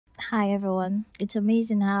Hi everyone. It's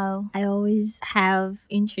amazing how I always have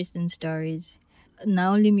interesting stories.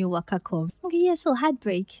 Not only me waka come. Okay, yeah, so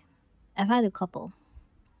heartbreak. I've had a couple.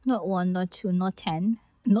 Not one, not two, not 10,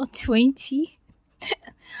 not 20.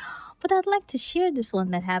 But I'd like to share this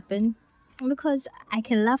one that happened because I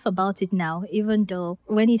can laugh about it now, even though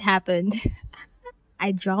when it happened,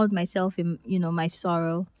 I drowned myself in, my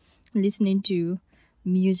sorrow, listening to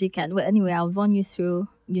music. And well, anyway, I'll run you through,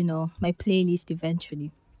 my playlist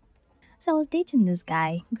eventually. So I was dating this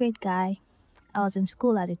guy, great guy. I was in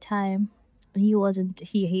school at the time. He wasn't.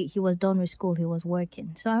 He was done with school. He was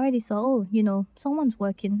working. So I already thought, oh, someone's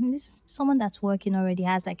working. This someone that's working already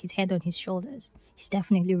has like his head on his shoulders. He's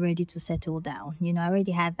definitely ready to settle down. I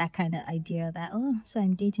already had that kind of idea that so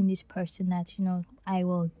I'm dating this person that I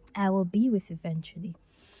will be with eventually.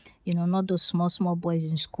 Not those small boys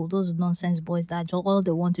in school. Those nonsense boys that all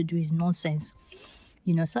they want to do is nonsense.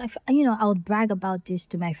 So I would brag about this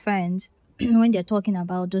to my friends when they're talking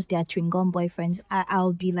about those their chewing gum boyfriends.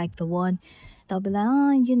 I'll be like the one that'll be like,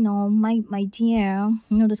 my dear,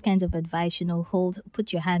 those kinds of advice.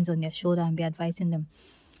 Put your hands on their shoulder and be advising them.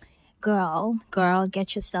 Girl,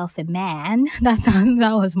 get yourself a man.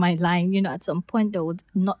 That was my line. At some point they would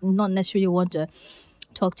not necessarily want to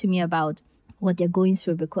talk to me about what they're going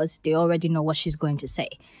through because they already know what she's going to say.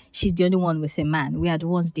 She's the only one with a man. We are the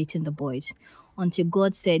ones dating the boys. Until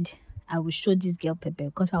God said, I will show this girl Pepe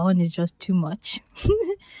because her one is just too much.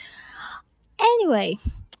 Anyway,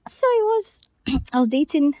 so I was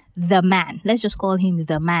dating the man. Let's just call him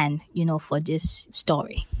the man, for this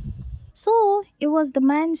story. So it was the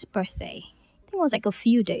man's birthday. I think it was like a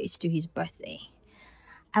few days to his birthday.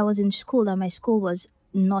 I was in school and my school was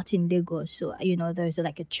not in Lagos. So, there's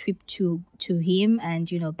like a trip to him and,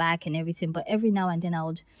 back and everything. But every now and then I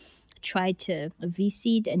would try to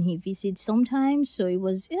visit and he visits sometimes. So it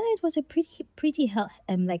was a pretty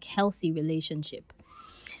healthy relationship.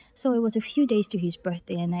 So it was a few days to his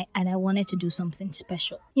birthday and I wanted to do something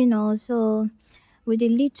special. So with a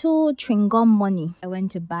little chewing gum money, I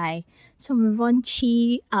went to buy some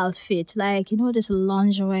raunchy outfit, like, this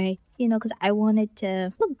lingerie, because I wanted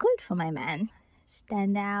to look good for my man,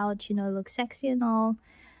 stand out, look sexy and all.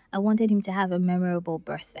 I wanted him to have a memorable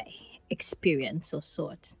birthday experience of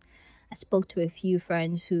sorts. I spoke to a few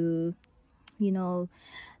friends who, because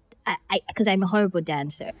I'm a horrible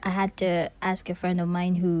dancer. I had to ask a friend of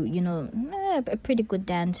mine who, a pretty good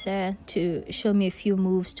dancer to show me a few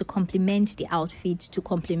moves to complement the outfit, to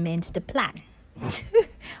complement the plan.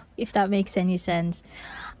 If that makes any sense.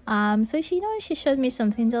 So she showed me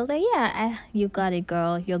some things. I was like, yeah, you got it,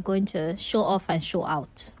 girl. You're going to show off and show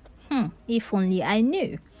out. If only I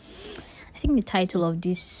knew. I think the title of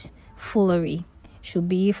this foolery should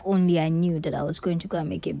be If Only I Knew That I Was Going to Go and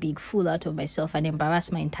Make a Big Fool Out of Myself and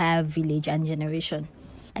embarrass my entire village and generation.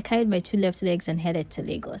 I carried my two left legs and headed to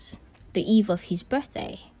Lagos. The eve of his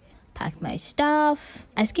birthday. Packed my stuff.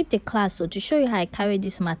 I skipped a class, so to show you how I carried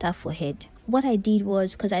this matter for head. What I did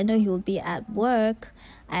was, because I know he would be at work,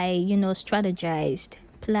 I, strategized,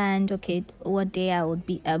 planned, okay, what day I would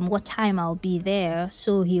be, what time I'll be there,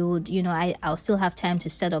 so he would, I'll still have time to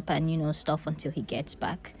set up and, stuff until he gets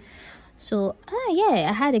back. So,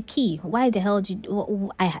 I had a key. Why the hell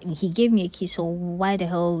he gave me a key, so why the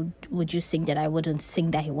hell would you think that I wouldn't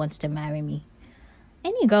think that he wants to marry me?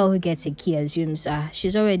 Any girl who gets a key assumes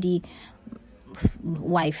she's already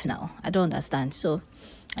wife now. I don't understand. So,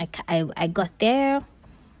 I got there,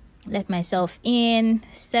 let myself in,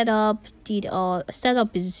 set up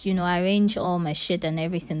is, arrange all my shit and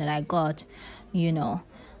everything that I got,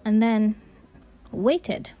 and then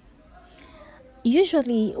waited.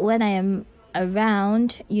 Usually when I am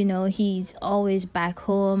around, he's always back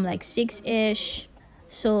home like 6-ish.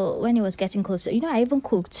 So when it was getting closer, I even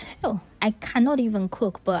cooked. Hell, I cannot even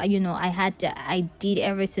cook, but I did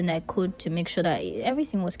everything I could to make sure that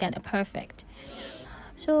everything was kind of perfect.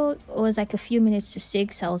 So it was like a few minutes to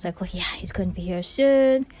 6. I was like, oh yeah, he's going to be here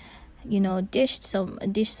soon. Dished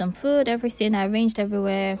some food, everything. I arranged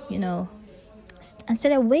everywhere, and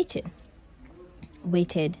started waiting.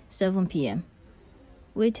 Waited 7 p.m.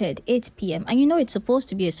 Waited 8 p.m. And it's supposed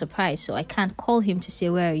to be a surprise, so I can't call him to say,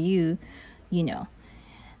 where are you?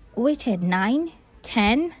 Waited 9,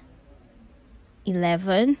 10,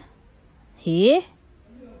 11. Hey?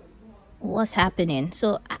 What's happening?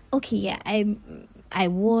 So, okay, yeah, I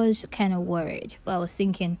was kind of worried, but I was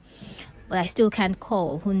thinking, but I still can't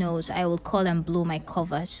call. Who knows? I will call and blow my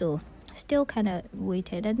cover. So still kind of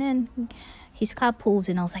waited. And then his car pulls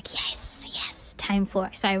in. I was like, yes, time for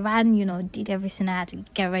it. So I ran, did everything I had to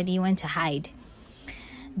get ready, went to hide.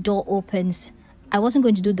 Door opens. I wasn't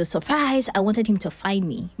going to do the surprise. I wanted him to find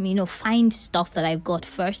me. Find stuff that I've got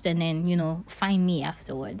first and then, find me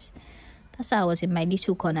afterwards. That's how I was in my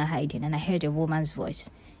little corner hiding, and I heard a woman's voice.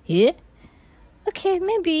 Yeah? Okay,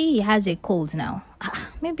 maybe he has a cold now.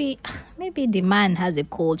 Maybe the man has a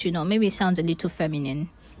cold, maybe it sounds a little feminine.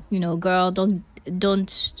 Girl, don't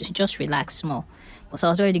just relax more. Because I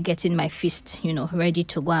was already getting my fist, ready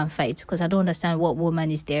to go and fight. Because I don't understand what woman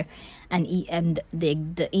is there and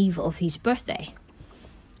the eve of his birthday.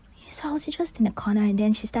 So I was just in the corner, and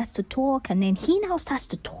then she starts to talk, and then he now starts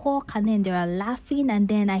to talk, and then they are laughing, and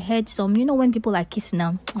then I heard some, when people are kissing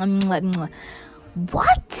now.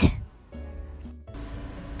 What?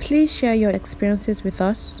 Please share your experiences with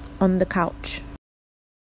us on the couch.